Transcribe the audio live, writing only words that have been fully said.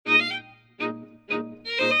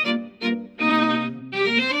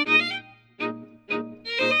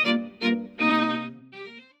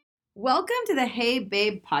Welcome to the Hey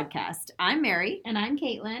Babe podcast. I'm Mary. And I'm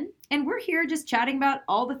Caitlin. And we're here just chatting about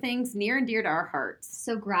all the things near and dear to our hearts.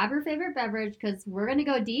 So grab your favorite beverage because we're going to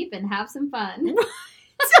go deep and have some fun.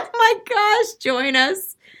 Oh my gosh, join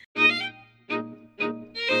us.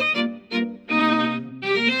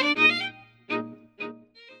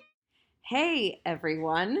 Hey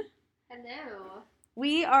everyone. Hello.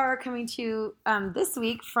 We are coming to you this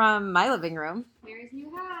week from my living room. Mary's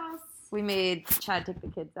new house. We made Chad take the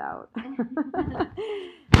kids out. And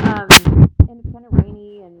it's kind of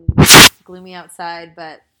rainy and gloomy outside,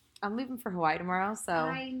 but I'm leaving for Hawaii tomorrow, so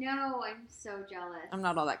I know. I'm so jealous. I'm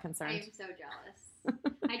not all that concerned. I'm so jealous.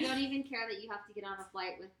 I don't even care that you have to get on a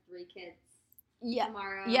flight with 3 kids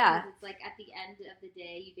tomorrow. Yeah. 'Cause it's like at the end of the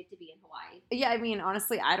day, you get to be in Hawaii. Yeah, I mean,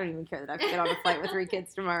 honestly, I don't even care that I have to get on a flight with 3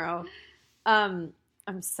 kids tomorrow. I'm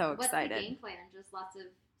so excited. What's the game plan? Just lots of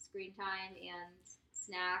screen time and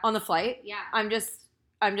snacks? On the flight? Yeah. I'm just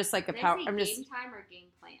like a power. I'm just game time or game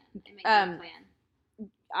plan? I meant game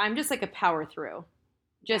plan. I'm just like a power through.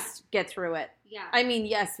 Just get through it. Yeah. I mean,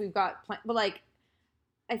 yes, we've got but like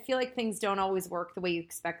I feel like things don't always work the way you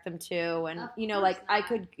expect them to, and Of you know, course like I not.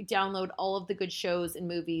 could download all of the good shows and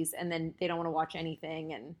movies, and then they don't want to watch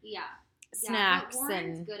anything and Yeah. snacks but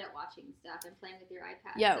Warren's and good at watching stuff and playing with your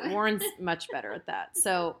iPad. yeah, so. Warren's much better at that.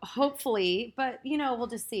 So hopefully, but you know, we'll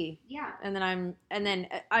just see. Yeah. And then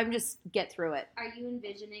I'm just get through it. Are you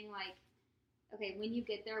envisioning okay, when you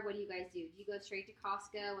get there, what do you guys do? Do you go straight to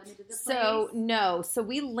Costco and into the So place? no, so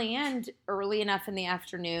we land early enough in the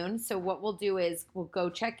afternoon. So what we'll do is we'll go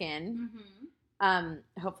check in.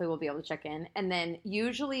 Mm-hmm. Hopefully we'll be able to check in, and then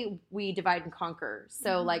usually we divide and conquer.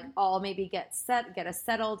 So Mhm. like I'll maybe get us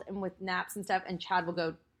settled and with naps and stuff, and Chad will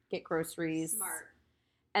go get groceries. Smart.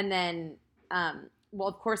 And then we'll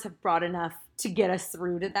of course have brought enough to get us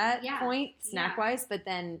through to that Yeah. point snack wise. But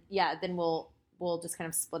then then we'll just kind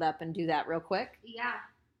of split up and do that real quick. Yeah.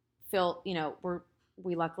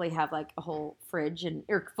 We luckily have like a whole fridge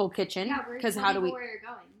or full kitchen Yeah. because Tell me where you're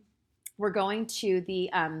going? we're going to the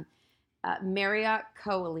Marriott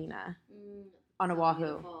Ko'olina on So Oahu,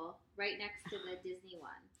 beautiful. Right next to the Disney one.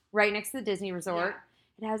 right next to the Disney Resort.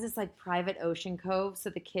 Yeah. It has this like private ocean cove so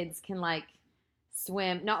the kids can like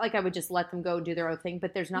swim. Not like I would just let them go do their own thing,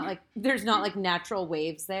 but there's not like natural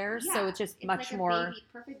waves there, so Yeah. it's just It's much like a more.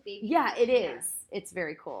 perfect baby. Yeah, beach. it is. It's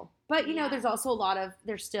very cool. But you know, Yeah. there's also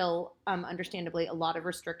there's still understandably a lot of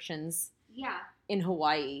restrictions Yeah. in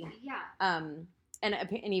Hawaii. Yeah.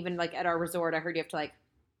 And even like at our resort, I heard you have to like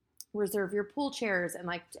reserve your pool chairs and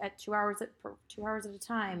like at 2 hours at a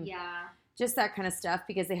time. Yeah. Just that kind of stuff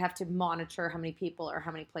because they have to monitor how many people or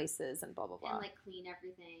how many places and blah blah blah. And like clean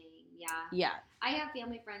everything. Yeah. Yeah. I have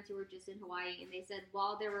family friends who were just in Hawaii, and they said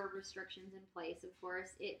while there were restrictions in place, of course,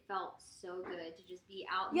 it felt so good to just be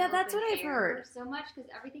out. In Yeah, the that's open what I've air heard. So much because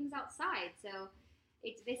everything's outside. So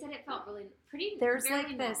they said it felt really pretty. There's very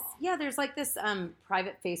like this, normal. there's like this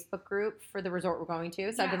private Facebook group for the resort we're going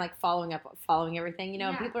to. So I've been Yeah. like following everything, you know.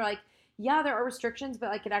 And Yeah. people are like, yeah, there are restrictions, but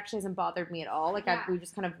like it actually hasn't bothered me at all. Like Yeah. we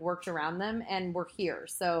just kind of worked around them, and we're here,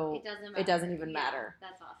 so It doesn't. Matter. it doesn't even Yeah, matter.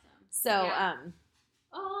 That's awesome. So Yeah.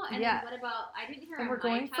 Oh, and yeah. then what about? I didn't hear. And a we're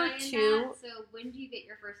going Mai for Tai in 2. that, so when do you get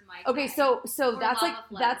your first Mai Tai? Okay, so Or that's like Lava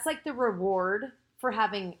Flow. that's like the reward for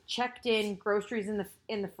having checked in, groceries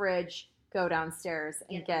in the fridge, go downstairs and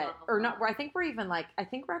Get the get Lava or not. Flow. I think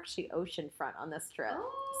we're actually oceanfront on this trip,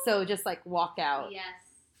 Oh. so just like walk out. Yes.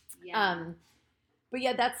 Yeah. But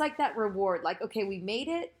yeah, that's like that reward. Like, okay, we made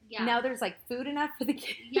it. Yeah. Now there's like food enough for the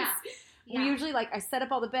kids. Yeah. We usually like I set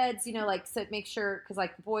up all the beds, you know, like so make sure because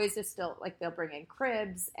like the boys are still like they'll bring in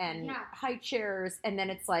cribs and Yeah. high chairs, and then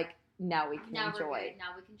it's like now we can Now we're enjoy good.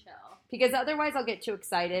 Now we can chill. because otherwise I'll get too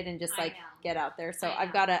excited and just I like know. get out there. So I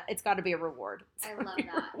I've know. it's got to be a reward. I love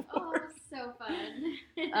that. Oh, so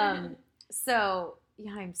fun. So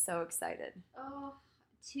yeah, I'm so excited.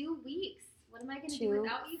 2 weeks. What am I going to do 2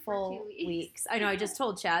 without you for full 2 weeks? I know. I just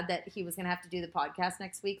told Chad that he was gonna have to do the podcast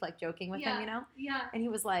next week, like joking with him, Yeah. you know. Yeah. And he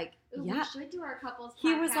was like, Ooh, "Yeah." We should do our couples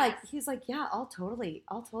podcast. He's like, "Yeah, I'll totally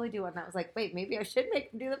do it." And I was like, "Wait, maybe I should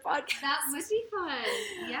make him do the podcast." That would be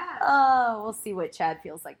fun. Yeah. Oh, we'll see what Chad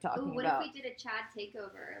feels like talking Ooh, what about. if we did a Chad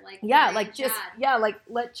takeover? Like Yeah, Mary like and just Chad. like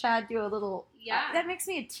let Chad do a little. Yeah. that makes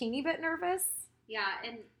me a teeny bit nervous. Yeah,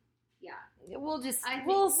 and yeah. We'll just I think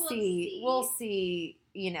we'll we'll see. see. We'll see.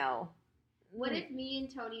 You know. What if me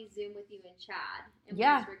and Tony Zoom with you and Chad and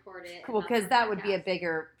Yeah. we just record it? Cool, and because that's that our would be a podcast?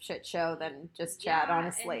 bigger shit show than just Chad, Yeah, and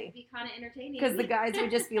honestly. it'd be kind of entertaining. Because the guys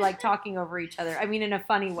would just be like talking over each other. I mean, in a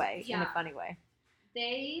funny way. In a Yeah. funny way.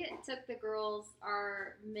 They took the girls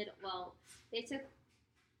they took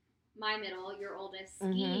my middle, your oldest,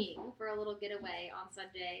 Mhm. skiing for a little getaway on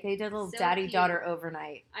Sunday. They did a little So daddy-daughter cute.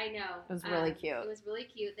 overnight. I know. It was really cute. It was really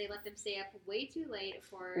cute. They let them stay up way too late, of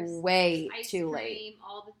course. Way Ice too cream, late.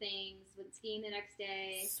 all the things. Went skiing the next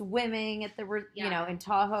day. Swimming at the, Yeah. you know, in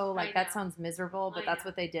Tahoe. Like, I that know. sounds miserable, but I that's know.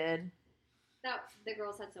 what they did. The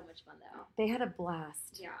girls had so much fun, though. They had a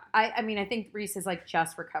blast. Yeah. I mean, I think Reese is, like,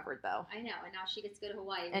 just recovered, though. I know, and now she gets to go to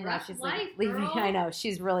Hawaii. And Rough now she's, life, like, leaving. girl. I know.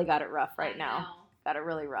 She's really got it rough right I now. know. Got it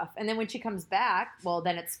really rough. And then when she comes back, well,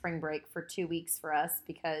 then it's spring break for 2 weeks for us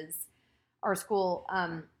because our school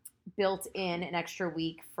built in an extra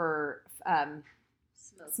week for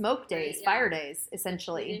smoke days, Right, yeah. fire days,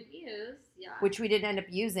 essentially, We didn't use, yeah. which we didn't end up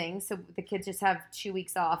using. So the kids just have 2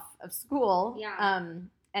 weeks off of school. Yeah.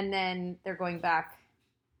 And then they're going back,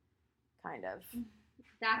 kind of.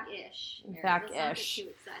 Back-ish. Mary. Back-ish. Let's not get too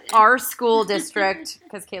excited. Our school district,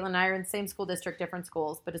 because Caitlin and I are in the same school district, different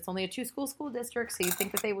schools, but it's only a 2-school district, so you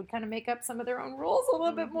think that they would kind of make up some of their own rules a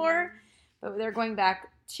little bit more. But they're going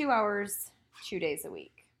back 2 hours, 2 days a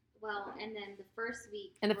week. Well, and then the first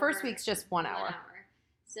week. And the first week's just 1 hour.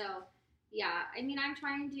 So, yeah. I mean, I'm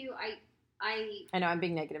trying to. I know I'm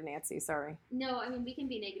being negative, Nancy. Sorry. No, I mean, we can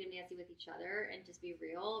be negative Nancy with each other and just be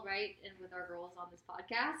real, right? And with our girls on this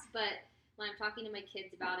podcast. But when I'm talking to my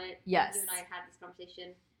kids about it, Yes. you and I had this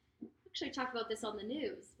conversation. We actually talked about this on the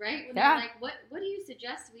news, right? When Yeah. they're like, what do you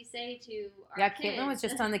suggest we say to our Yeah, kids? Caitlin was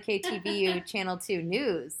just on the KTVU Channel 2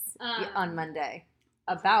 news on Monday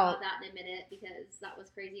I'll talk about that in a minute because that was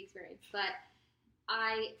a crazy experience. But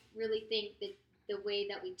I really think that the way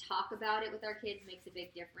that we talk about it with our kids makes a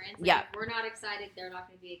big difference. Like, Yeah. if we're not excited, they're not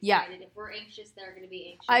going to be Yeah. excited. If we're anxious, they're going to be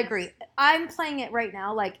anxious. I agree. I'm playing it right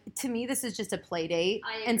now. Like, to me, this is just a play date.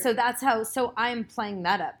 I And so agree. that's how, so I'm playing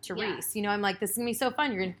that up to Yeah. Reese. You know, I'm like, this is going to be so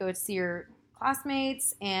fun. You're going to go see your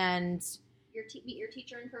classmates and Meet your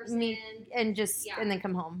teacher in person. just, Yeah. and then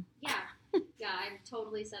come home. Yeah. Yeah, I'm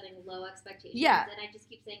totally setting low expectations. Yeah. And I just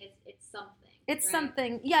keep saying it's something. It's right?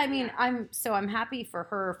 something. Yeah, I mean, Yeah. I'm happy for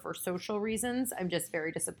her for social reasons. I'm just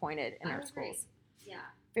very disappointed in I our agree. schools. Yeah.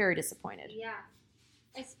 Very disappointed. Yeah.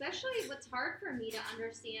 Especially what's hard for me to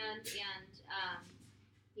understand, and,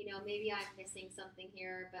 maybe I'm missing something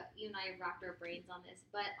here, but you and I racked our brains on this,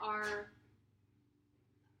 but our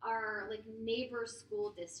like neighbor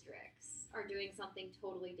school districts are doing something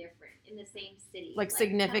totally different in the same city. Like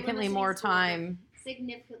significantly Kalamazoo more School time, District,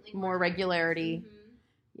 significantly more time. regularity. Mhm.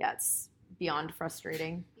 Yeah, it's beyond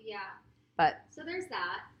frustrating. Yeah. But So there's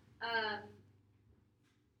that.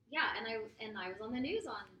 Yeah, and I was on the news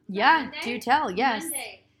on yeah, Monday? do tell. Yes.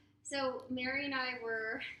 Monday. So Mary and I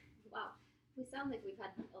were wow. We sound like we've had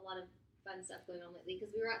a lot of fun stuff going on lately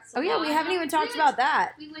because we were at Oh yeah, we Solana. haven't even talked did. about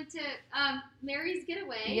that. We went to Mary's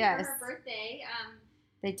getaway Yes. for her birthday.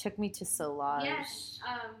 They took me to Solage. Yes,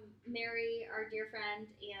 Mary, our dear friend,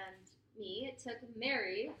 and me took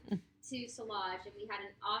Mary to Solage, and we had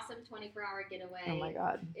an awesome 24-hour getaway. Oh my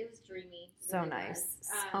god, It was dreamy. It so really nice, was.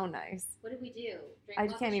 so nice. What did we do? Drank I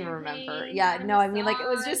lots can't of even remember. champagne, Yeah, had a no, I mean, like it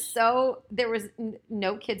was massage. just so. There was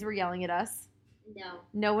no kids were yelling at us. No.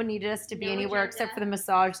 No one needed us to be No anywhere agenda. except for the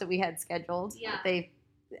massage that we had scheduled. Yeah.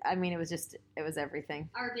 I mean, it was everything.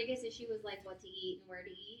 Our biggest issue was like what to eat and where to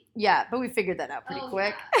eat. Yeah, but we figured that out pretty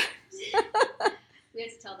quick. Yeah. We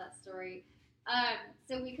had to tell that story.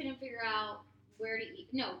 So we couldn't figure out where to eat.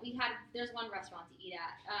 No, there's one restaurant to eat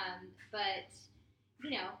at. But,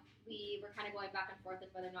 we were kind of going back and forth on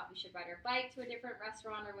whether or not we should ride our bike to a different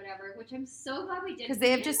restaurant or whatever, which I'm so glad we did. Because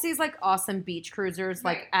they have just these like awesome beach cruisers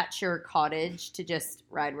like Right. at your cottage to just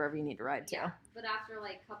ride wherever you need to ride to. Yeah. But after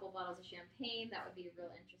like a couple bottles of champagne, that would be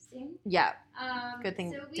real interesting. Yeah. Good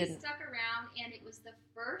thing So we didn't. stuck around, and it was the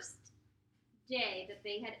first day that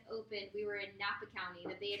they had opened. We were in Napa County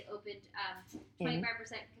that they had opened 25%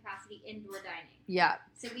 capacity indoor dining. Yeah.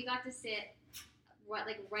 So we got to sit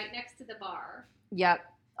right next to the bar. Yep.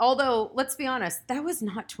 Although, let's be honest, that was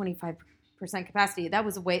not 25% capacity. That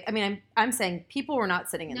was way. I mean, I'm saying people were not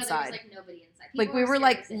sitting No, there inside. was like nobody inside. Like People we were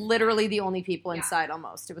like upstairs inside. literally the only people Yeah. inside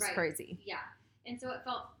almost. It was Right. crazy. Yeah, and so it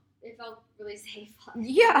felt really safe.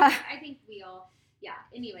 Yeah. I think we all. Yeah.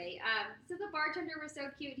 Anyway, so the bartender was so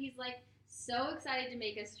cute. He's like so excited to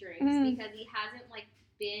make us drinks Mm. because he hasn't like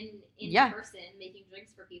been in Yeah. person making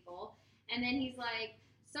drinks for people. And then he's like,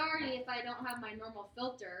 "Sorry if I don't have my normal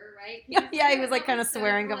filter, right?" Yeah, Because yeah, he we're was, like, kinda so-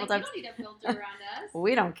 swearing a we're couple like, times. You don't need a filter around us.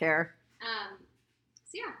 We don't care.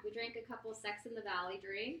 So yeah, we drank a couple Sex in the Valley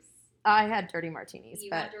drinks. I had dirty martinis, You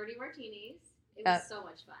but had dirty martinis. It was so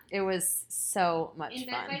much fun. it was so much In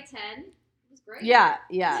bed fun. by 10. It was great. Yeah.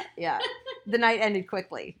 The night ended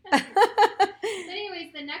quickly. But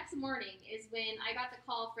anyways, the next morning is when I got the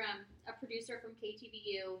call from a producer from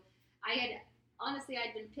KTVU. I had honestly,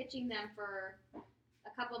 I'd been pitching them for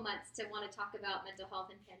a couple months to want to talk about mental health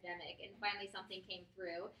and pandemic, and finally something came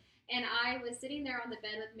through. And I was sitting there on the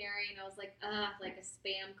bed with Mary, and I was like, like a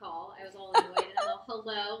spam call. I was all annoyed and all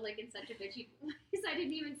hello, like in such a bitchy voice. I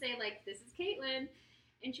didn't even say like, this is Caitlin.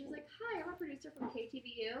 And she was like, hi, I'm a producer from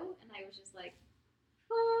KTVU. And I was just like,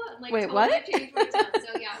 oh, and like Wait, totally what? changed my tone.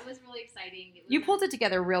 So yeah, it was really exciting. It was, You pulled it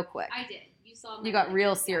together real quick. I did. You saw my You got like,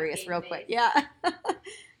 real serious real quick. game-based- Yeah.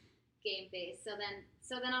 Game-based.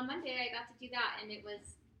 So then on Monday I got to do that, and it was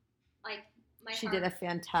like my She heart. did a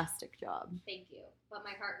fantastic job. Thank you. But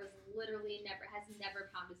my heart was literally has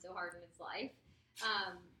never pounded so hard in its life.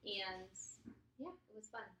 And yeah, it was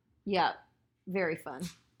fun. Yeah. Very fun.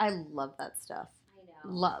 I love that stuff. I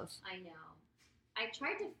know. Love. I know. I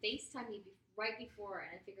tried to FaceTime you right before, and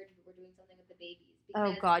I figured we were doing something with the babies.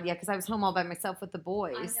 Oh, God, yeah, because I was home all by myself with the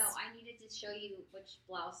boys. I know. I needed to show you which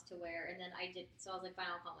blouse to wear, and then I did. So I was like, fine,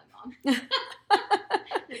 I'll call my mom.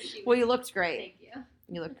 Well, you looked great. Thank you.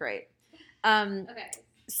 You looked great. Okay.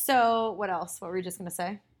 So, what else? What were you just going to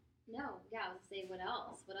say? No, yeah, I was going to say, what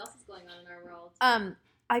else? What else is going on in our world?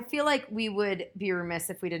 I feel like we would be remiss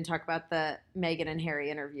if we didn't talk about the Meghan and Harry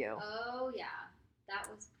interview. Oh, yeah. That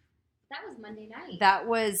was Monday night. That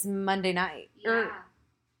was Monday night. Yeah.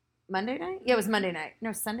 Monday night? Yeah, it was Monday night.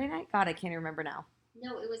 No, Sunday night? God, I can't even remember now.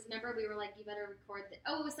 No, it was, remember we were like, you better record the,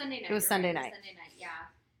 it was Sunday night. It was you're Sunday right, night. It was Sunday night,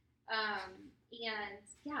 yeah. And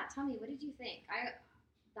yeah, tell me, what did you think?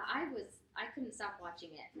 I couldn't stop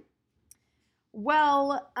watching it.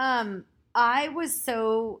 Well, I was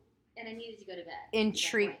so And I needed to go to bed.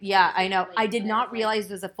 intrigued. At that point. Yeah, I was know. late, I did but not was realize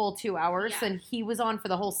it was a full 2 hours, Yeah. and he was on for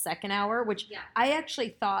the whole second hour, which Yeah. I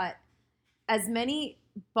actually thought as many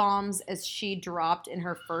bombs as she dropped in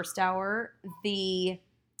her first hour, the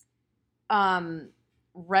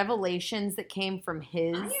revelations that came from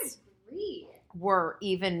his I agree. were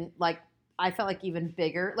even like, I felt like even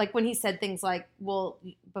bigger. Like when he said things like, well,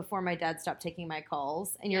 before my dad stopped taking my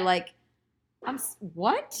calls, and you're Yeah. like,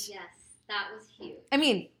 what? Yes, that was huge. I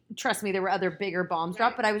mean, trust me, there were other bigger bombs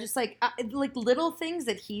dropped, Right. but I was just like little things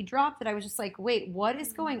that he dropped that I was just like, wait, what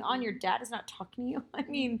is going on? Your dad is not talking to you? I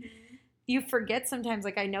mean, Mhm. you forget sometimes,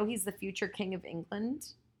 like, I know he's the future king of England,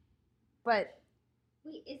 but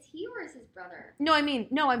Wait, is he or is his brother? no,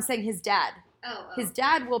 I'm saying his dad. Oh. His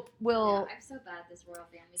dad will Yeah, I'm so bad at this royal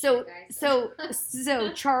family so shit, guys.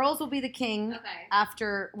 so Charles will be the king Okay.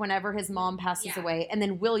 after whenever his mom passes Yeah. away, and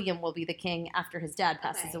then William will be the king after his dad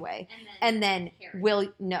passes Okay. away. And And then Harry.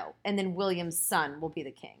 William's son will be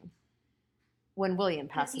the king when William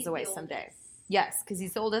 'Cause passes he's away the someday. oldest. Yes, because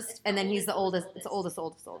he's the oldest, It's and the then he's the oldest. oldest, It's the oldest.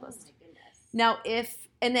 Oh my goodness. Now,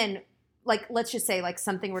 like, let's just say, like,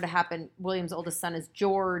 something were to happen, William's oldest son is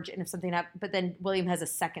George, and if something happened, but then William has a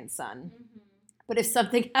second son. Mm-hmm. But if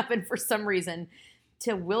something happened for some reason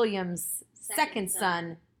to William's second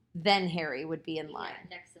son, then Harry would be in line.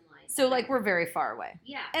 Yeah, next in line. So, Okay. like, we're very far away.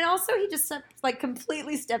 Yeah. And also, he just, like,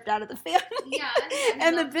 completely stepped out of the family Yeah.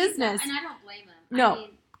 and the love business. pizza, and I don't blame him. No. I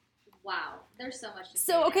mean, wow. There's so much to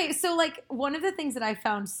say So, there. okay, so, like, one of the things that I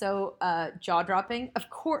found so jaw-dropping, of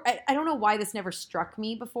course, I don't know why this never struck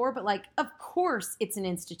me before, but, like, of course it's an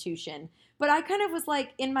institution. But I kind of was,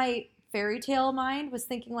 like, in my fairy tale mind, was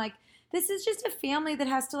thinking, like, this is just a family that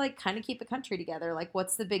has to, like, kind of keep a country together. Like,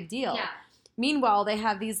 what's the big deal? Yeah. Meanwhile, they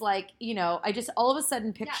have these, like, you know, I just all of a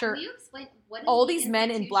sudden picture Yeah, will you explain what is all the these men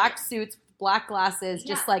in institution? black suits, black glasses,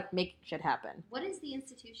 just, Yeah. like, making shit happen. What is the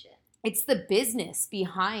institution? It's the business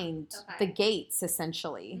behind Okay. the gates,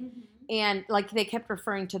 essentially. Mm-hmm. And, like, they kept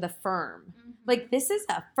referring to the firm. Mm-hmm. Like, this is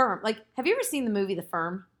a firm. Like, have you ever seen the movie The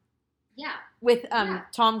Firm Yeah. with Yeah.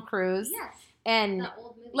 Tom Cruise? Yes. And The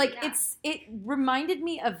old movie. like yeah. it reminded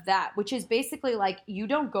me of that, which is basically like you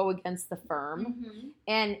don't go against the firm, Mm-hmm.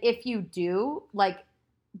 and if you do, like,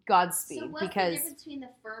 Godspeed, So what's because the difference between the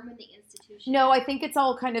firm and the institution? no, I think it's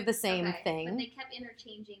all kind of the same Okay, thing. But they kept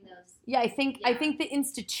interchanging those. Yeah, I think Yeah. the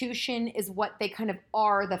institution is what they kind of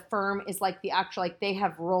are. The firm is like the actual, like, they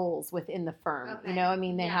have roles within the firm. Okay. You know, I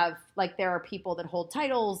mean, they Yeah. have, like, there are people that hold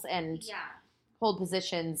titles and Yeah. hold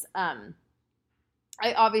positions.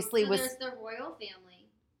 I obviously So was, there's the royal family,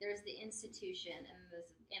 there's the institution,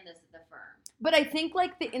 and there's the firm. but I think,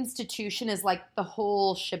 like, the institution is like the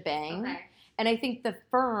whole shebang. Okay. And I think the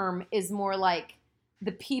firm is more like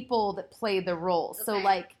the people that play the role. So, Okay.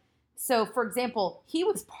 like, so for example, he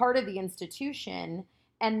was part of the institution,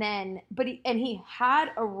 and then, he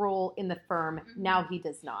had a role in the firm. Mhm. Now he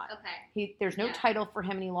does not. Okay. There's no Yeah. title for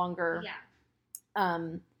him any longer. Yeah.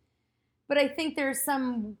 But I think there's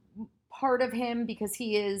some part of him, because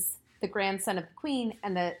he is the grandson of the queen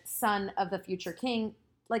and the son of the future king.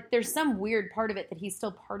 Like, there's some weird part of it that he's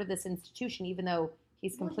still part of this institution, even though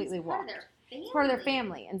he's completely part of walked. their family. It's part of their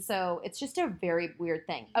family. And so it's just a very weird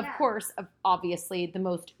thing. Of Yeah. course, obviously, the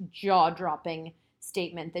most jaw-dropping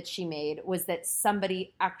statement that she made was that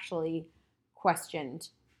somebody actually questioned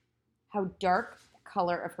how dark the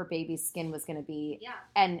color of her baby's skin was going to be. Yeah.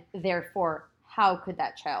 And therefore, how could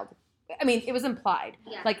that child, I mean, it was implied.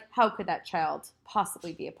 Yeah. Like, how could that child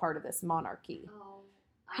possibly be a part of this monarchy? Oh.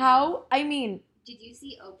 How? I mean, Did you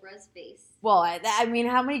see Oprah's face? well, I mean,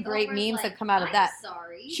 how many great Oprah's memes like, have come out of I'm that?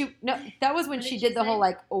 sorry. No, that was when What she did she did the whole say?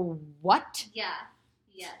 like, oh, what? Yeah.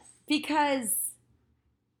 Yes. Because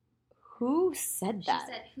who said that?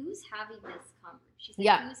 She said, "Who's having this conversation?" She said,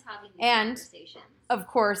 Yeah. "Who's having these And conversations?" Of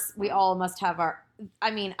course, we all must have our.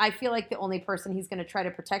 I mean, I feel like the only person he's going to try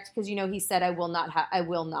to protect, because he said, I will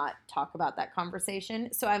not talk about that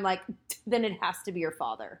conversation. So I'm like, then it has to be your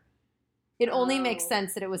father. It only makes Oh.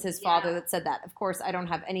 sense that it was his father Yeah. that said that. Of course, I don't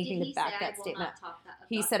have anything Did to he back say, that "I will statement. not talk that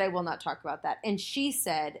He about said, I will not talk about that. And she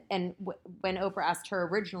said, and when Oprah asked her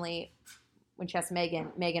originally, when she asked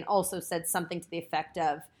Meghan also said something to the effect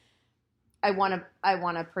of, I want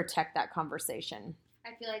to protect that conversation.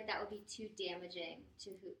 I feel like that would be too damaging to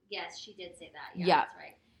who. Yes, she did say that. Yeah, Yeah. that's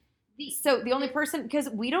right. So the only person, because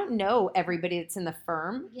we don't know everybody that's in the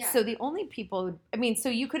firm. Yeah. So the only people, I mean, so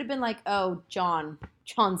you could have been like, oh, John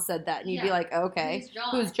said that. And you'd be Yeah. like, okay,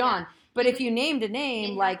 Who's John? Yeah. But You if you named a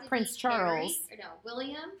name It like had to Prince be Harry, Charles, or no,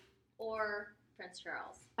 William or Prince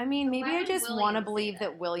Charles. I mean, maybe Why I would just William want to say believe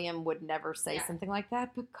that that? William would never say Yeah. something like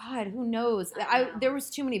that. But God, who knows? I know. There was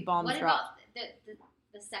too many bombs What dropped. about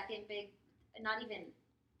the second big?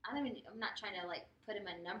 I'm not trying to like put him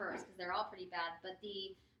in numbers because they're all pretty bad. But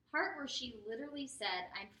the part where she literally said,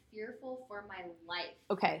 "I'm fearful for my life.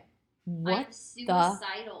 Okay, I'm what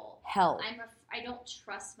suicidal. hell? I don't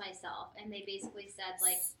trust myself." And they basically said,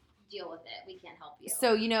 like, "Deal with it. We can't help you."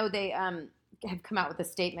 So they have come out with a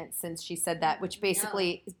statement since she said that, which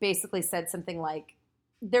basically said something like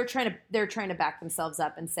they're trying to back themselves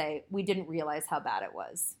up and say we didn't realize how bad it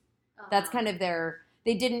was. That's kind of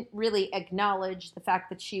they didn't really acknowledge the fact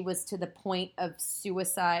that she was to the point of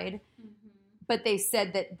suicide, but they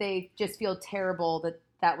said that they just feel terrible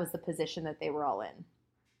that was the position that they were all in,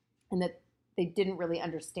 and that they didn't really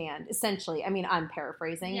understand. Essentially, I mean, I'm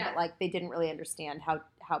paraphrasing, Yeah. but like they didn't really understand how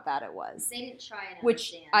bad it was. They didn't try and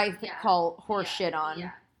Which understand. I call horseshit Yeah. on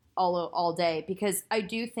Yeah. all day, because I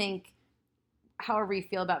do think, however you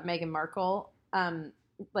feel about Meghan Markle,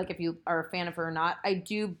 like if you are a fan of her or not, I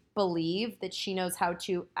do believe that she knows how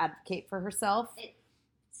to advocate for herself. It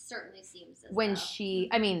certainly seems as When though.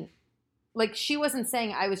 I mean, like she wasn't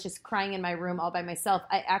saying I was just crying in my room all by myself.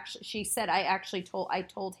 She said I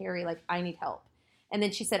told Harry, like, I need help, and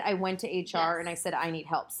then she said I went to HR and I said I need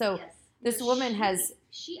help. So Yes. this So woman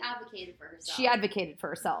she advocated for herself. she advocated for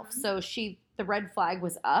herself. Mhm. So the red flag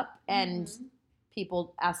was up, and Mhm.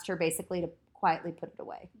 people asked her basically to quietly put it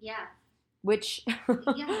away. Yeah. Which,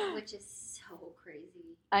 Yeah, which is so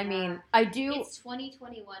crazy. I Yeah. mean, I do. It's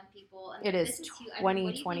 2021, people. And It is this huge. I mean, what do you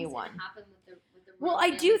think is 2021. going to happen with the Well, royal I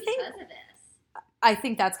do family think- because of this? I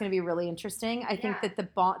think that's going to be really interesting. I think Yeah. that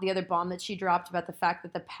the other bomb that she dropped about the fact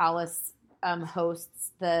that the palace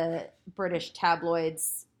hosts the British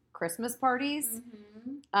tabloids' Christmas parties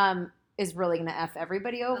Mm-hmm. is really going to F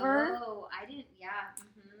everybody over. Oh, I didn't. Yeah.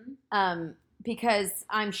 Mm-hmm. Because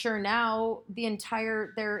I'm sure now their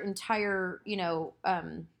entire, They're in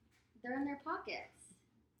their pockets.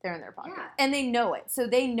 they're in their pocket. Yeah. And they know it. So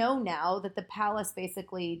they know now that the palace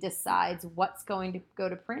basically decides what's going to go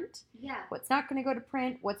to print, Yeah. what's not going to go to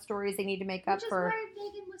print, what stories they need to make up Which is for. why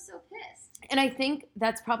Meghan was so pissed. And I think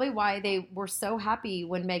that's probably why they were so happy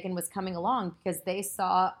when Meghan was coming along, because they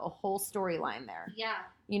saw a whole storyline there. Yeah.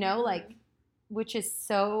 Like, Mhm. which is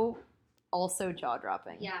so also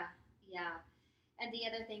jaw-dropping. Yeah. Yeah. And the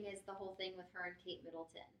other thing is the whole thing with her and Kate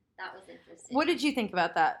Middleton. That was interesting. What did you think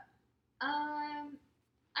about that?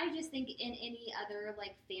 I just think in any other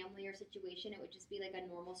like family or situation, it would just be like a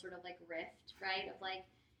normal sort of like rift, right? Of like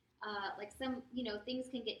some, things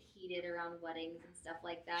can get heated around weddings and stuff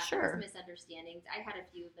like that. Sure. There's misunderstandings. I had a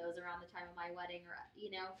few of those around the time of my wedding, or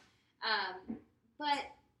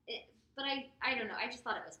but I don't know. I just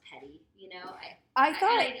thought it was petty, I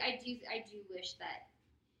thought I do wish that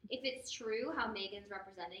if it's true how Meghan's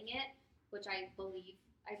representing it, which I believe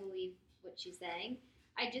what she's saying.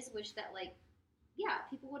 I just wish that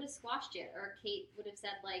people would have squashed it, or Kate would have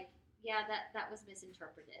said that was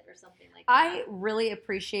misinterpreted or something like that. I really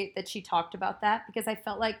appreciate that she talked about that, because I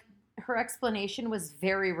felt like her explanation was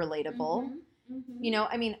very relatable. Mm-hmm.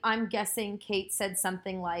 Mm-hmm. I mean, I'm guessing Kate said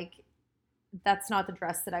something like, that's not the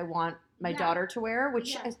dress that I want my daughter to wear,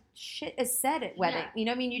 which Yeah. shit is said at wedding.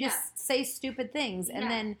 Yeah. You just say stupid things. And Yeah.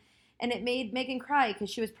 And it made Megan cry because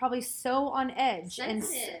she was probably so on edge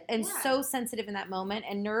Sensitive, and yeah. so sensitive in that moment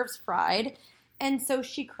and nerves fried. And so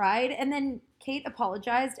she cried, and then Kate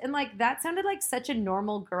apologized, and like that sounded like such a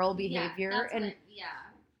normal girl behavior. Yeah, that's and what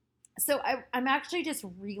so I'm actually just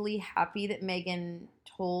really happy that Megan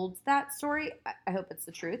told that story. I hope it's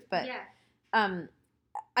the truth, but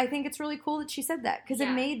I think it's really cool that she said that because it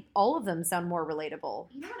Yeah. made all of them sound more relatable.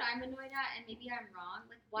 You know what I'm annoyed at, and maybe I'm wrong.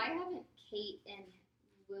 Like, why haven't Kate and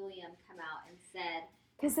William come out and said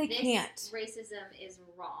Because they this can't. racism is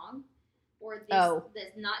wrong, or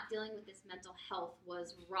this not dealing with this mental health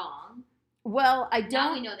was wrong? Well, I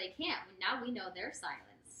Now we don't. know they can't. Now we know they're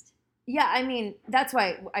silenced. Yeah, I mean, that's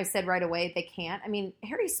why I said right away they can't. I mean,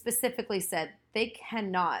 Harry specifically said they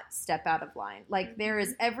cannot step out of line. Like, there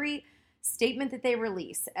is every statement that they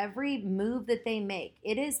release, every move that they make,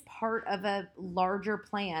 it is part of a larger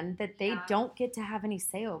plan that they Yeah. don't get to have any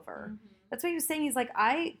say over. Mm-hmm. That's what he was saying. He's like,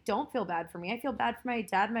 I don't feel bad for me. I feel bad for my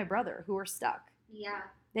dad and my brother who are stuck. Yeah,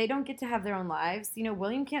 They don't get to have their own lives. You know,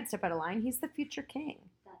 William can't step out of line. He's the future king.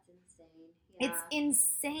 that's insane. Yeah. It's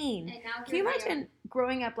insane. And now Can you here they imagine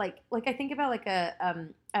growing up like I think about like a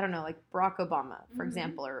I don't know, like Barack Obama, for Mhm.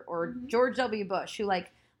 example, or Mhm. George W. Bush, who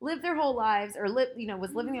like lived their whole lives or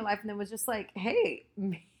was living their life and then was just like, hey,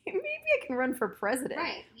 maybe I can run for president.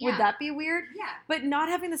 Right, Would yeah. that be weird? Yeah. But not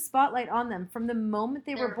having the spotlight on them from the moment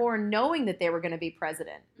they were They're- born, knowing that they were going to be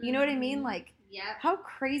president. You know what I mean? Mhm. Like, Yep. how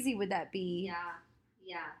crazy would that be? Yeah.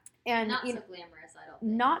 Yeah. And Not you so know, glamorous, I don't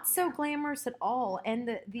think. not so Yeah. glamorous at all,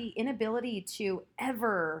 and the inability to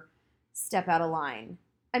ever step out of line.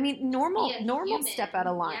 I mean, normal be a human. step out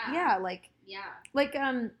of line. Yeah. Yeah, like Yeah.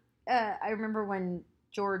 I remember when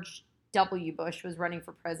George W. Bush was running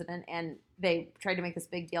for president, and they tried to make this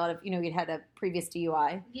big deal out of he'd had a previous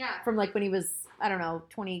DUI Yeah. from like when he was I don't know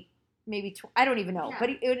 20 maybe I don't even know, Yeah. but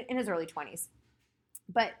in his early 20s.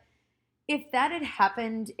 But if that had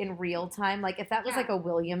happened in real time, like if that was Yeah. like a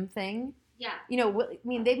William thing. Yeah. I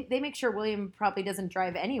mean, they make sure William probably doesn't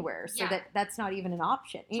drive anywhere, so Yeah. that's not even an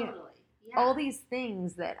option. You know, Totally. Yeah. all these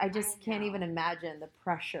things that I just I can't know. even imagine the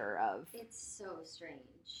pressure of. It's so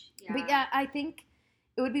strange. Yeah. But yeah, I think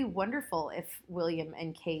it would be wonderful if William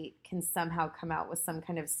and Kate can somehow come out with some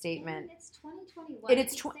kind of statement. And it's 2021. And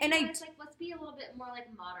it's These tw- things and are I- always like, let's be a little bit more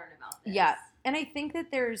like modern about this. Yeah, and I think that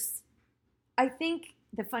I think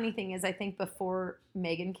the funny thing is, I think before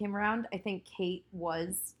Megan came around, I think Kate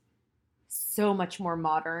was so much more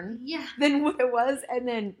modern Yeah. than what it was, and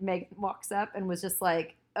then Megan walks up and was just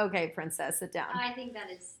like, "Okay, princess, sit down." I think that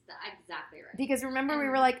is exactly right. Because remember, we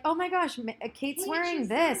And- were like, "Oh my gosh, Kate's Hey, wearing she's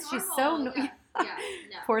so this. She's so normal. Yeah. Yeah.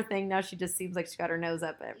 No. poor thing. Now she just seems like she got her nose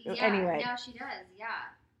up. Yeah. Anyway, Now she does. Yeah.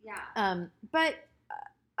 Yeah. but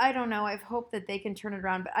I don't know. I've hoped that they can turn it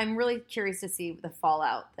around, but I'm really curious to see the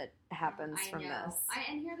fallout that happens I from know. this.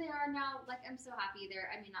 And here they are now. Like, I'm so happy.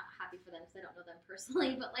 Not happy for them because I don't know them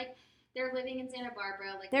personally, but like they're living in Santa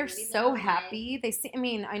Barbara. Like They're living so their life. happy. I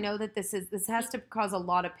mean, I know that this has to cause a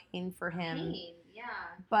lot of pain for him. Pain, yeah.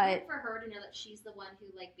 But- And for her to know that she's the one who,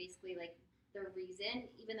 like, basically, like, the reason,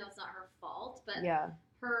 even though it's not her fault, but Yeah,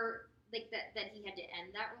 her, like, that he had to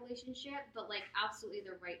end that relationship, but, like, absolutely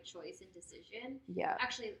the right choice and decision. yeah,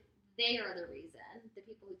 Actually, they are the reason. The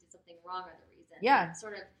people who did something wrong are the reason. Yeah. And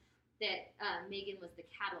sort of that Megan was the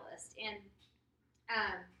catalyst. And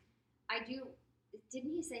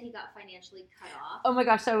didn't he say he got financially cut off? Oh my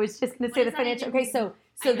gosh, I was just going to What say does the that financial. even Okay, so mean?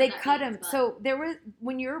 I know they that cut means, him. but- So there was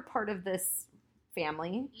when you're part of this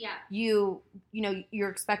family, Yeah. you're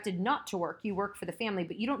expected not to work. You work for the family,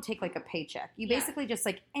 but you don't take like a paycheck. You Yeah. basically just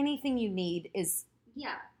like anything you need is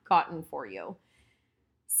Yeah. gotten for you.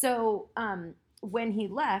 So when he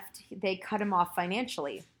left, they cut him off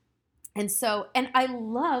financially. And I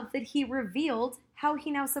love that he revealed how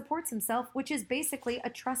he now supports himself, which is basically a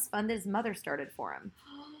trust fund that his mother started for him.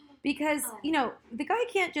 Because, Oh. the guy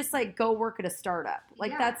can't just like go work at a startup.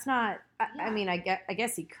 Like Yeah. that's not, I Yeah. mean, I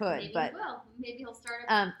guess he could, Maybe but he will. Maybe he'll start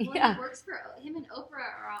a yeah. He works for him and Oprah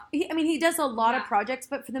are He does a lot of Yeah. projects,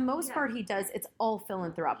 but for the most Yeah. part, it's all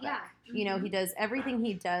philanthropic. Yeah. He Mhm. does everything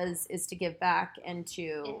he does is to give back and to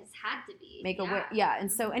It has had to be. make a way. Yeah.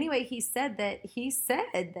 And so anyway, he said that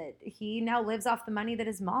he now lives off the money that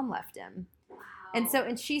his mom left him. Wow.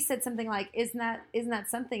 And she said something like, isn't that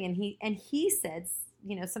something? And he said,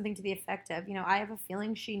 something to the effect of, I have a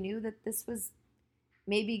feeling she knew that this was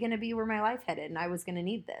maybe going to be where my life headed and I was going to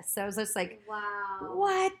need this. So I was just like, Wow.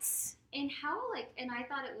 what? And how, and I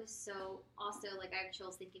thought it was so, also, I have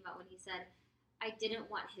chills thinking about when he said, I didn't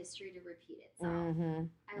want history to repeat itself. Mm-hmm.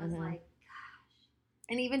 I was like, gosh.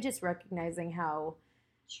 And even just recognizing how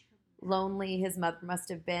lonely his mother must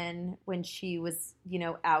have been when she was,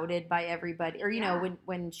 outed by everybody, or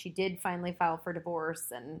when she did finally file for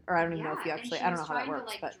divorce, or I don't even know if you actually, I don't know how that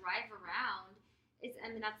works, but drive around. That's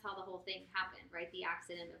how the whole thing happened, right? The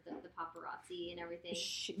accident of the paparazzi and everything.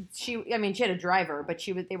 She had a driver, but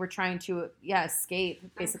they were trying to escape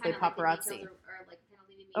basically paparazzi.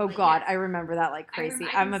 Oh God, yes. I remember that like crazy.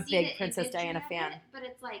 I'm a big Princess Diana fan. But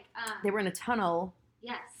it's like they were in a tunnel.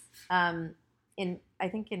 Yes. I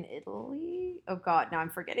think in Italy. Oh God, now I'm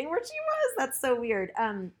forgetting where she was. That's so weird.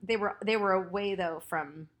 They were away though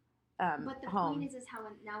from but the home. point is how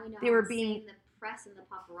now we know they how were being the press and the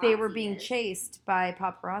paparazzi. They were being chased by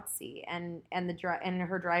paparazzi, and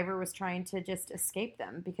her driver was trying to just escape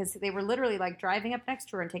them because they were literally like driving up next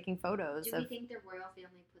to her and taking photos. Do we think the royal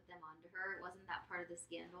family put them onto her? Wasn't that part of the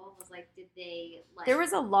scandal? Was like, did they? Like, there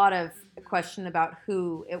was a lot of question about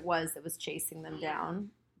who it was that was chasing them down,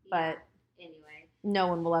 but anyway, no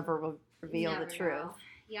one will ever reveal the truth. Know.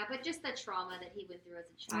 Yeah, but just the trauma that he went through as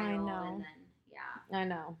a child, I know. And then I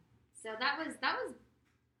know. So that was.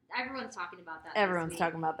 Everyone's talking about that. Everyone's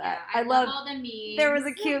talking about that. Yeah, I love all the memes. There was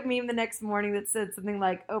a cute meme the next morning that said something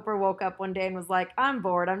like, Oprah woke up one day and was like, I'm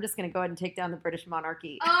bored. I'm just going to go ahead and take down the British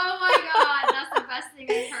monarchy. Oh my God. That's the best thing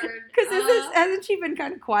I've heard. Because hasn't she been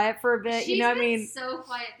kind of quiet for a bit? She's been so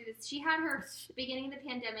quiet through this. She had her beginning of the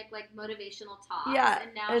pandemic like motivational talks. Yeah.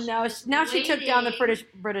 And now she took down the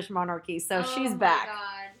British monarchy. So she's back. Oh my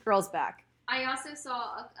God. Girl's back. I also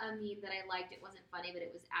saw a meme that I liked. It wasn't funny, but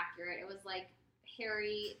it was accurate. It was like,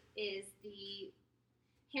 Harry is the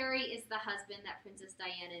husband that Princess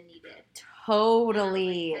Diana needed.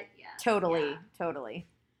 Totally. Like, yeah. Totally.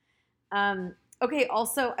 Okay,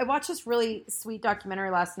 also, I watched this really sweet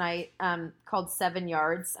documentary last night called 7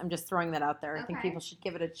 Yards. I'm just throwing that out there. I think people should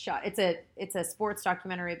give it a shot. It's a sports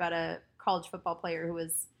documentary about a college football player who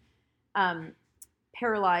was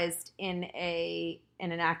paralyzed in an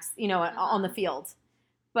accident, on the field.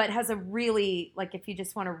 But has a really, like, if you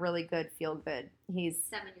just want a really good feel good, he's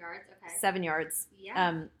 7 Yards. Okay. 7 Yards.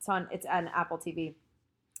 Yeah. It's on Apple TV.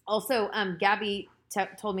 Also, Gabby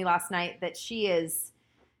told me last night that she is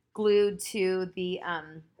glued to the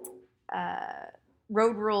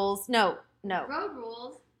Road Rules. No. Road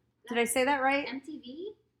Rules. Did I say that right?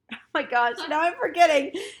 MTV. Oh my gosh! Now I'm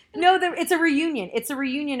forgetting. No, it's a reunion. It's a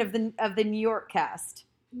reunion of the New York cast.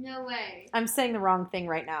 No way. I'm saying the wrong thing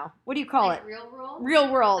right now. What do you call it? Real World? Real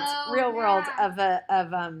World. Oh, Real World of the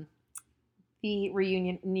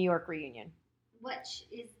reunion, New York reunion. What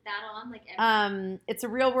is that on? Like it's a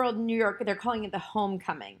Real World New York. They're calling it the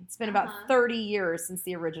Homecoming. It's been about 30 years since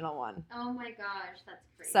the original one. Oh my gosh, that's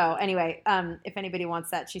crazy. So anyway, if anybody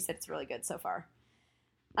wants that, she said it's really good so far.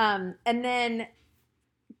 And then,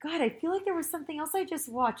 God, I feel like there was something else I just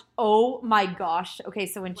watched. Oh my gosh. Okay,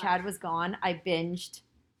 so when Chad was gone, I binged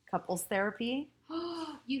Couples Therapy.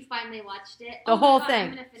 You finally watched it? The whole thing.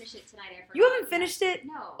 I'm going to finish it tonight. I forgot. You haven't finished it?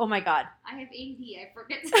 No. Oh my God. I have ADD. I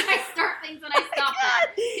forget I start things and I stop them.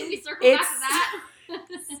 Can we circle back to that?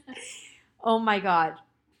 Oh my God.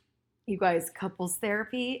 You guys, Couples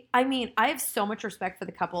Therapy. I mean, I have so much respect for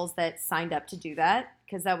the couples that signed up to do that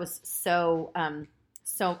because that was so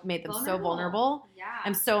made them so vulnerable. Yeah.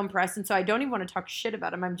 I'm so impressed. And so I don't even want to talk shit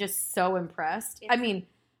about them. I'm just so impressed.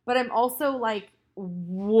 But I'm also like,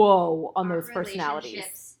 whoa on those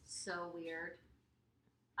personalities. So weird.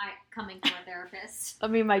 Coming from a therapist. I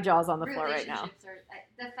mean, my jaw's on the floor right now.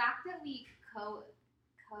 The fact that we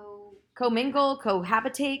commingle,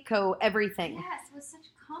 cohabitate, everything. Yes, with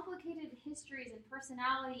such complicated histories and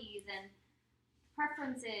personalities and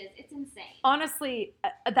preferences. It's insane. Honestly,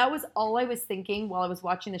 that was all I was thinking while I was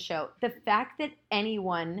watching the show. The fact that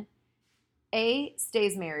anyone, A,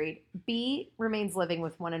 stays married, B, remains living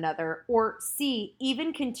with one another, or C,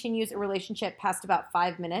 even continues a relationship past about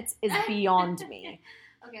 5 minutes is beyond me.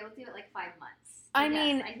 Okay, let's give it like 5 months. I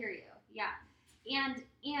mean, I hear you. Yeah. And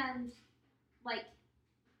like,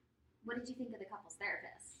 what did you think of the couples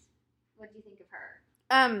therapist? What did you think of her?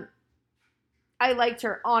 I liked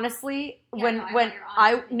her honestly. Yeah,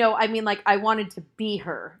 I mean, like, I wanted to be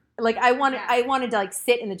her. Like, I wanted to like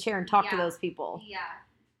sit in the chair and talk to those people. Yeah.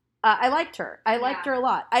 I liked her. I liked her a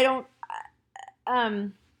lot. I don't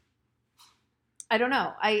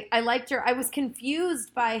know. I liked her. I was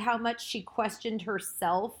confused by how much she questioned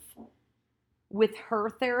herself with her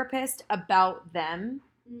therapist about them.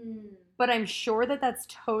 But I'm sure that that's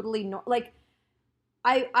totally like,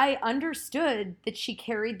 I understood that she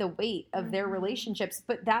carried the weight of their relationships,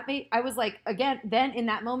 but I was like, again, then in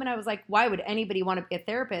that moment, I was like, why would anybody want to be a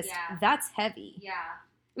therapist? Yeah. That's heavy. Yeah.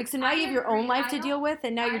 Like, so now you have your own life to deal with,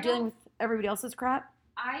 and now you're dealing with everybody else's crap?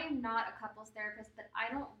 I am not a couples therapist, but I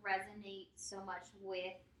don't resonate so much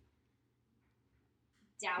with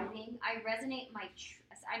doubting. I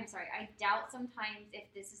doubt sometimes if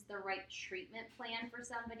this is the right treatment plan for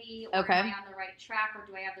somebody, or Okay. am I on the right track, or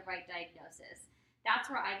do I have the right diagnosis? That's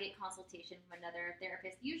where I get consultation from another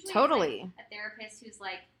therapist. Usually, Totally. it's like a therapist who's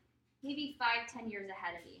like maybe 5-10 years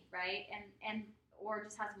ahead of me, right? And or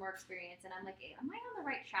just has more experience, and I'm like, hey, am I on the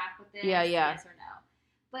right track with this? Yeah. Yes or no?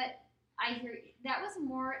 But I hear that was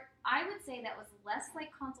more. I would say that was less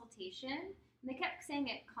like consultation. And they kept saying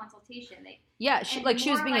it consultation. Yeah, she was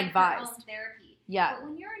more being like advised. Her own therapy. Yeah. But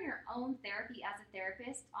when you're in your own therapy as a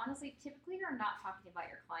therapist, honestly, typically you're not talking about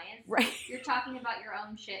your clients. Right. You're talking about your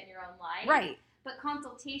own shit in your own life. Right. But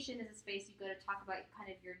consultation is a space you go to talk about kind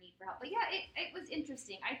of your need for help. But yeah, it was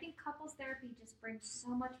interesting. I think couples therapy just brings so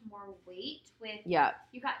much more weight with, Yeah.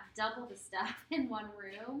 you got double the stuff in one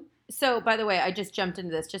room. So, by the way, I just jumped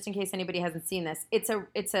into this just in case anybody hasn't seen this. It's a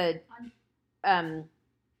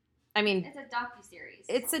docuseries.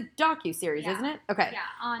 It's a docuseries, Yeah. isn't it? Okay. Yeah,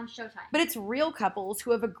 on Showtime. But it's real couples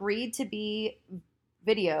who have agreed to be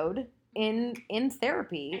videoed in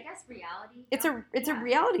therapy. I guess reality. It's a Yeah.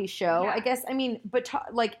 reality show, Yeah. I guess. I mean, but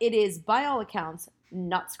like it is by all accounts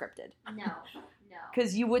not scripted No.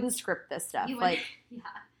 because you wouldn't script this stuff. You would- Like yeah.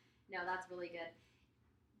 No, that's really good.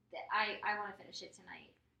 I want to finish it tonight.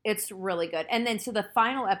 it's really good. And then so the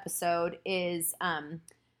final episode is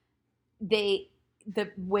the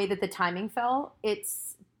way that the timing fell.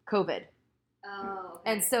 It's COVID, Oh.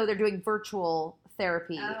 Okay. and so they're doing virtual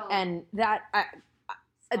therapy, Oh. and Spot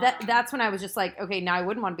on. that's when I was just like, okay, now I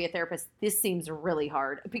wouldn't want to be a therapist. This seems really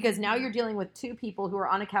hard because now you're dealing with two people who are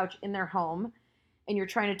on a couch in their home and you're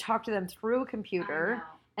trying to talk to them through a computer I know.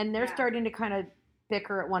 and they're Yeah. starting to kind of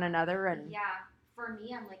bicker at one another. And Yeah. For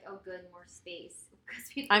me, I'm like, oh, good, more space. Because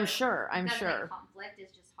people I'm are- sure. because, like, conflict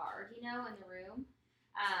is just hard, in the room.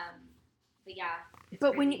 But yeah. it's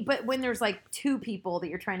But crazy. when there's like two people that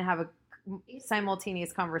you're trying to have a It's-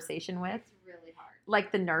 simultaneous conversation with, it's really hard.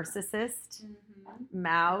 like the narcissist, Mm-hmm.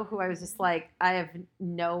 Mao, who I was just like, I have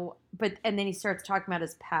no, and then he starts talking about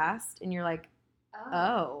his past and you're like,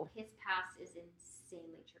 oh. His past is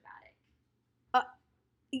insanely traumatic.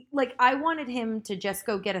 Like I wanted him to just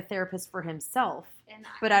go get a therapist for himself, And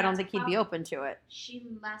but I don't that's think he'd be how- open to it. She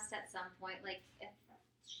must at some point, like, if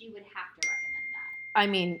she would have to recommend that. I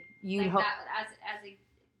mean, you'd Like hope. that, as a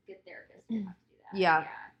good therapist, you have to do that. Yeah.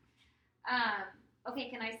 Okay,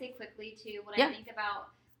 can I say quickly too what Yeah. I think about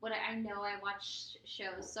what I know? I watch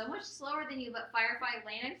shows so much slower than you, but Firefly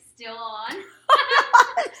Lane I'm still on.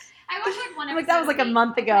 I watched like one episode. Like that was like a week,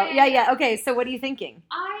 month ago. okay? Yeah. Okay, so what are you thinking?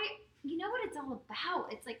 You know what it's all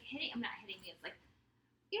about? It's like I'm not hitting me. It's like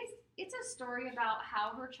it's a story about how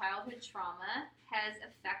her childhood trauma has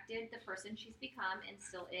affected the person she's become and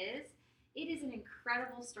still is. It is an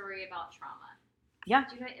incredible story about trauma. Yeah.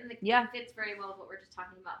 Do you know, and Yeah. it fits very well with what we're just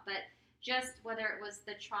talking about. But just whether it was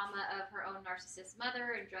the trauma of her own narcissist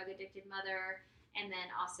mother and drug addicted mother, and then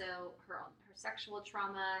also her sexual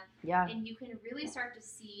trauma, Yeah. and you can really start to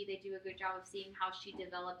see they do a good job of seeing how she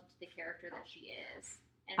developed into the character that she is.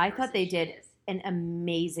 And I thought person they she did is. an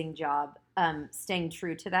amazing job staying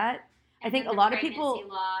true to that. I And think then a the lot of pregnancy people,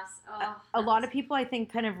 loss. a lot of people, I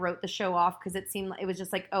think, kind of wrote the show off because it seemed like it was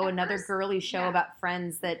just like, oh, At another first, girly show yeah. about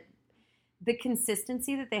friends. That the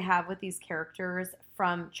consistency that they have with these characters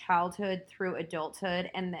from childhood through adulthood,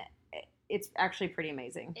 and it's actually pretty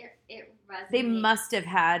amazing. It resonates. They must have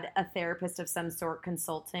had a therapist of some sort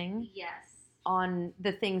consulting Yes. on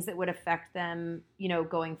the things that would affect them,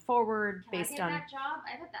 going forward Can based I get on. that job?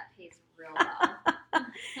 I bet that pays real well.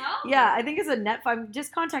 No? Yeah, I think it's a Netflix.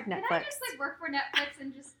 Just contact Netflix. Can I just work for Netflix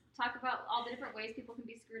and just talk about all the different ways people can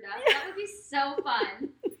be screwed up? That would be so fun.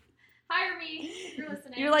 Hire me if you're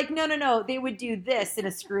listening. You're like, no. They would do this in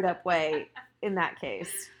a screwed up way in that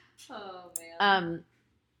case. Oh man.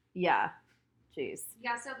 Yeah. Jeez.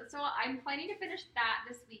 Yeah. So I'm planning to finish that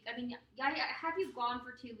this week. I mean, I have you gone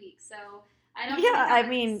for 2 weeks, so I don't. Yeah, really have I a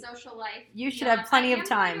mean, social life. you should have plenty of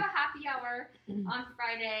time. I'm going to a happy hour on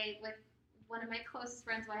Friday with one of my closest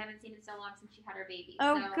friends who I haven't seen in so long since she had her baby.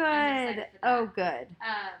 Oh, so I'm good. excited for that. Oh, good.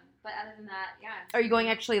 But other than that, yeah. Are you going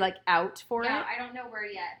actually out for Yeah, it? I don't know where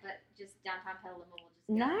yet, but just downtown Petaluma.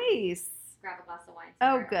 We'll just go Nice. grab a glass of wine.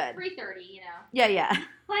 Oh, somewhere. good. 3:30, Yeah.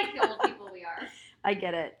 like the old people we are. I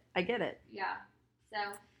get it. Yeah. So,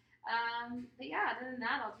 but yeah, other than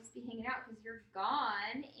that, I'll just be hanging out because you're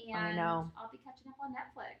gone, and I know. I'll be catching up on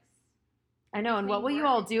Netflix. I know. And what will Between you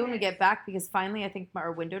work all and do when we kids. get back? Because finally, I think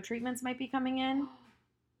our window treatments might be coming in.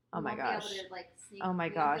 Oh We my won't be able gosh. to, sneak Oh my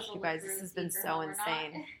peek gosh, if you we'll guys, look this through has the been speaker so while we're not.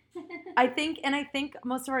 insane. I think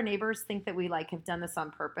most of our neighbors think that we have done this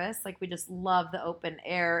on purpose. Like we just love the open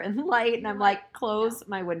air and light, and I'm like, close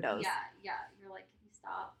my windows. Yeah. You're like, can you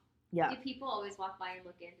stop? Yeah. Do people always walk by and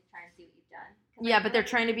look in to try and see what you've done? 'Cause I Yeah, feel but they're like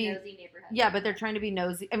trying to it's a be. nosy neighborhood. Yeah, but they're trying to be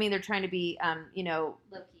nosy. I mean, they're trying to be, Low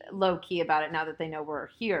key. low key about it now that they know we're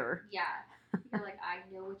here. Yeah. You're like, I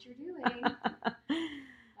know what you're doing.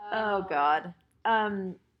 Oh God.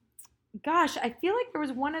 Gosh, I feel like there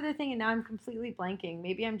was one other thing, and now I'm completely blanking.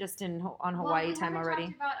 Maybe I'm just on Hawaii time already. We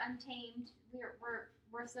haven't talked about Untamed.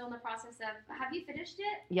 We're still in the process of. Have you finished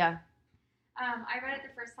it? Yeah. I read it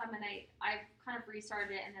the first time, and I've kind of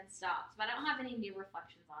restarted it and then stopped. But I don't have any new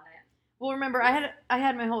reflections on it. Well, remember, I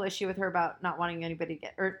had my whole issue with her about not wanting anybody to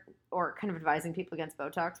get or kind of advising people against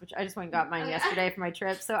Botox, which I just went and got mine yesterday for my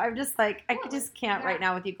trip. So I'm just like, I just can't right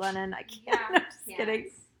now with you, Glennon. I can't. Yeah, I'm just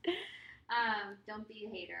kidding. Don't be a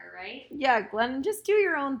hater, right? Yeah, Glennon, just do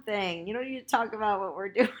your own thing. You don't need to talk about what we're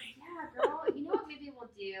doing. Yeah, girl. You know what maybe we'll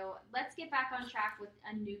do? Let's get back on track with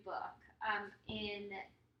a new book in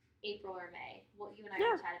April or May. Well, you and I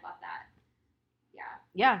will chat about that.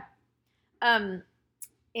 Yeah. Yeah.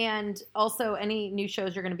 And also any new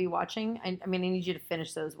shows you're going to be watching. I mean, I need you to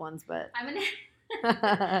finish those ones, but I'm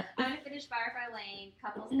gonna finish Firefly Lane,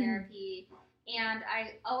 Couples Therapy, and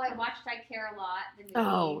I watched I Care a Lot. The movie.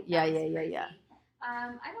 Oh, yeah. I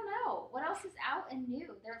don't know what else is out and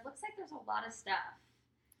new. There looks like there's a lot of stuff.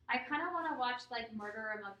 I kind of want to watch like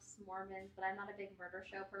Murder Amongst Mormons, but I'm not a big murder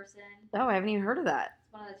show person. Oh, I haven't even heard of that.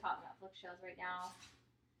 It's one of the top Netflix shows right now.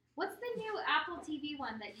 What's the new Apple TV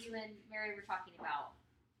one that you and Mary were talking about?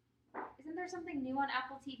 Isn't there something new on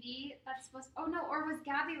Apple TV that's supposed to... Oh, no, or was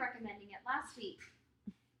Gabby recommending it last week?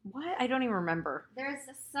 What? I don't even remember. There's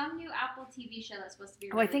some new Apple TV show that's supposed to be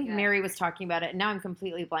really I think good. Mary was talking about it, and now I'm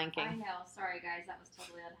completely blanking. I know. Sorry, guys. That was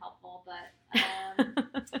totally unhelpful, but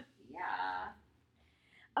yeah.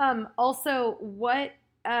 Also,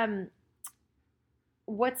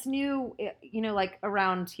 what's new, like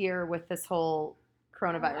around here with this whole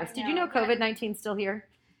coronavirus? Did you know COVID-19 is still here?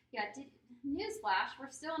 Yeah, newsflash, we're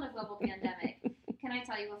still in a global pandemic. Can I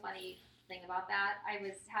tell you a funny thing about that? I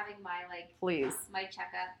was having my my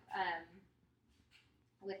checkup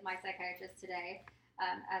with my psychiatrist today,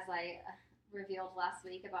 as I revealed last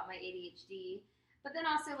week about my ADHD. But then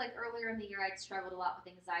also earlier in the year, I'd struggled a lot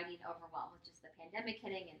with anxiety and overwhelm with just the pandemic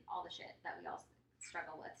hitting and all the shit that we all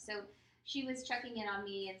struggle with. So she was checking in on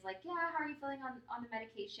me and was like, yeah, how are you feeling on the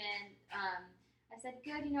medication? I said,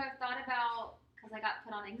 good. I've thought about, because I got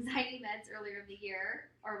put on anxiety meds earlier in the year,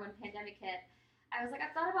 or when pandemic hit, I was like,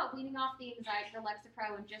 I've thought about weaning off the anxiety, the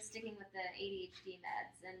Lexapro, and just sticking with the ADHD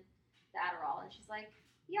meds and the Adderall. And she's like,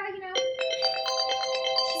 yeah, Excuse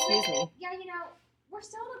me. Yeah, we're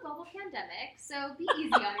still in a global pandemic, so be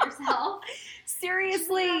easy on yourself.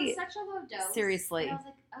 Seriously. She's like, such a low dose. Seriously. And I was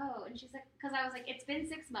like, oh. And she's like, because I was like, it's been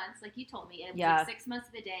 6 months, like you told me, and it was 6 months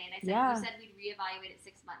of the day. And I said, you said we'd reevaluate at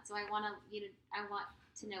 6 months. So I want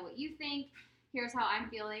to know what you think. Here's how I'm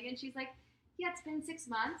feeling. And she's like, yeah, it's been 6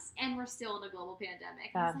 months and we're still in a global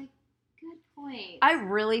pandemic. I was like, good point. I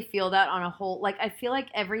really feel that on a whole, I feel like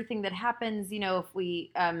everything that happens, if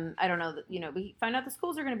we, I don't know, we find out the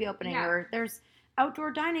schools are going to be opening or there's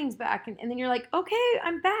outdoor dining's back. And then you're like, okay,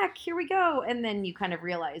 I'm back. Here we go. And then you kind of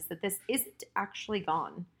realize that this isn't actually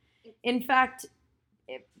gone. In fact,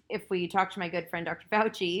 if we talk to my good friend, Dr.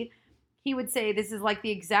 Fauci, he would say this is like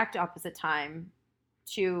the exact opposite time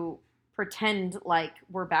to pretend like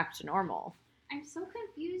we're back to normal. I'm so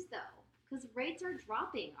confused though, because rates are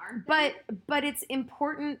dropping, aren't they? But it's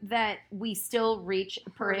important that we still reach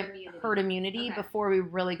herd immunity before we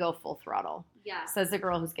really go full throttle. Yeah, says the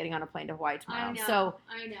girl who's getting on a plane to Hawaii tomorrow. I know. So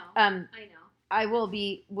I know.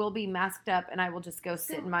 We'll be masked up, and I will just go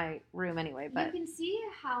sit in my room anyway. But you can see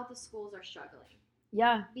how the schools are struggling.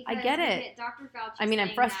 Yeah, because I get it. Get Dr. Fauci. I mean,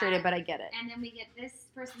 I'm frustrated, but I get it. And then we get this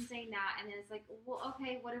person saying that, and then it's like, well,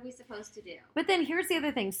 okay, what are we supposed to do? But then here's the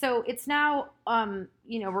other thing. So it's now,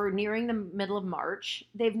 we're nearing the middle of March.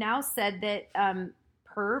 They've now said that,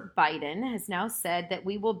 per Biden has now said that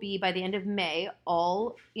we will be by the end of May.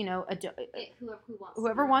 All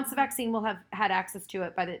whoever wants the vaccine will have had access to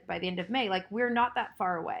it by the end of May. We're not that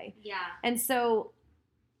far away. Yeah. And so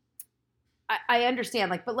I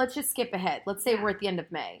understand, but let's just skip ahead. Let's say we're at the end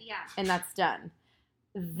of May. Yeah. And that's done.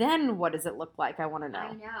 Then what does it look like? I want to know.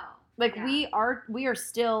 I know. We are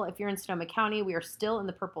still, if you're in Sonoma County, we are still in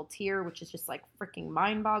the purple tier, which is just freaking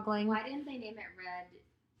mind-boggling. Why didn't they name it red,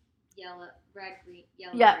 green,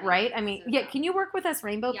 yellow? Yeah, green, right? I mean, can you work with us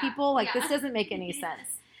rainbow people? This doesn't make any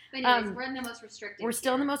sense. But anyways, we're in the most restrictive We're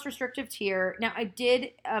still in the most restrictive tier. Now, I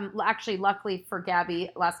did, actually, luckily for Gabby,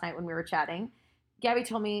 last night when we were chatting, Gabby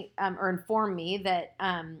told me, or informed me that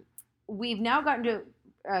we've now gotten to,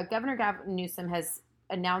 Governor Gavin Newsom has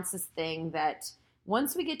announced this thing that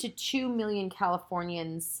once we get to 2 million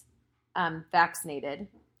Californians vaccinated,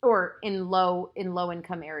 or in low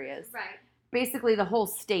income areas. Right. Basically, the whole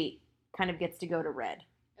state kind of gets to go to red.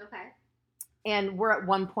 Okay. And we're at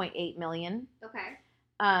 1.8 million. Okay.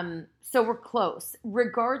 So we're close,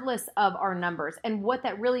 regardless of our numbers. And what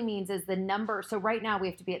that really means is the number. So right now we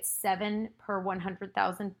have to be at 7 per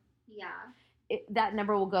 100,000. Yeah. That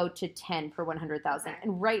number will go to 10 per 100,000. Okay.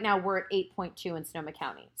 And right now we're at 8.2 in Sonoma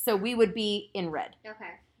County. So we would be in red.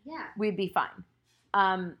 Okay. Yeah. We'd be fine.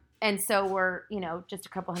 And so we're, just a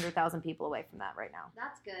couple 100,000 people away from that right now.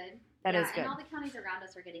 That's good. That is good. And all the counties around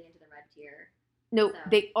us are getting into the red tier. No, So.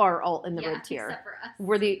 they are all in the red tier. Except for us.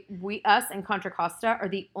 Us and Contra Costa are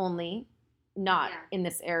the only not in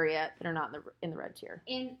this area that are not in the red tier.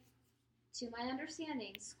 And to my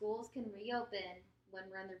understanding, schools can reopen when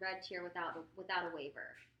we're in the red tier without a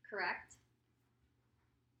waiver. Correct?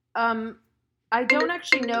 I don't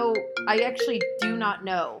actually know. I actually do not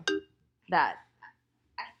know that.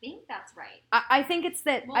 I think that's right. I think it's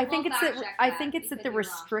that. We'll I think it's that. fact-check I that think it's that because the you're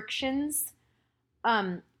wrong. restrictions,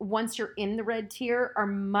 once you're in the red tier, are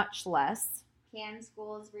much less. Can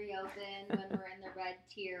schools reopen when we're in the red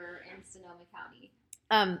tier in Sonoma County?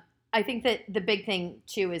 I think that the big thing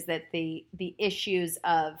too is that the issues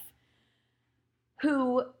of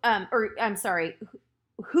who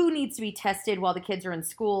needs to be tested while the kids are in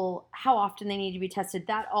school, how often they need to be tested,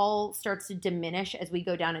 that all starts to diminish as we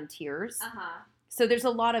go down in tiers. So there's a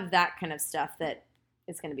lot of that kind of stuff that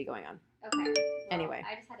is going to be going on. Okay. Well, Anyway.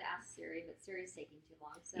 I just had to ask Siri, but Siri's taking too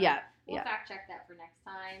long. So we'll fact check that for next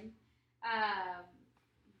time.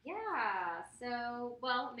 So,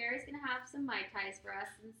 Mary's going to have some Mai Tais for us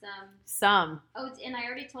and some. Oh, and I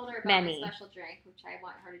already told her about my special drink, which I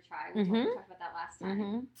want her to try. We talked about that last time.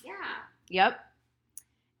 Mm-hmm. Yeah. Yep.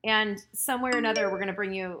 And somewhere or another, we're going to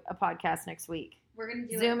bring you a podcast next week. We're going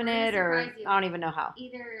to do Zooming it, or I don't even know how.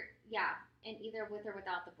 Either with or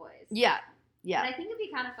without the boys. Yeah. But I think it'd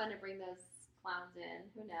be kind of fun to bring those clowns in.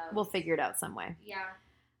 Who knows? We'll figure it out some way. Yeah.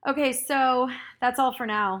 Okay, so that's all for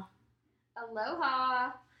now.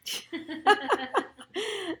 Aloha.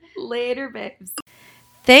 Later, babes.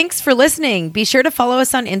 Thanks for listening. Be sure to follow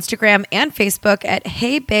us on Instagram and Facebook at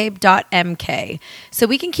heybabe.mk so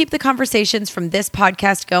we can keep the conversations from this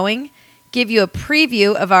podcast going, give you a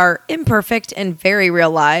preview of our imperfect and very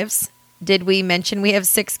real lives. Did we mention we have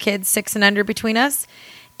 6 kids, 6 and under between us?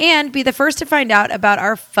 And be the first to find out about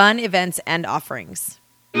our fun events and offerings.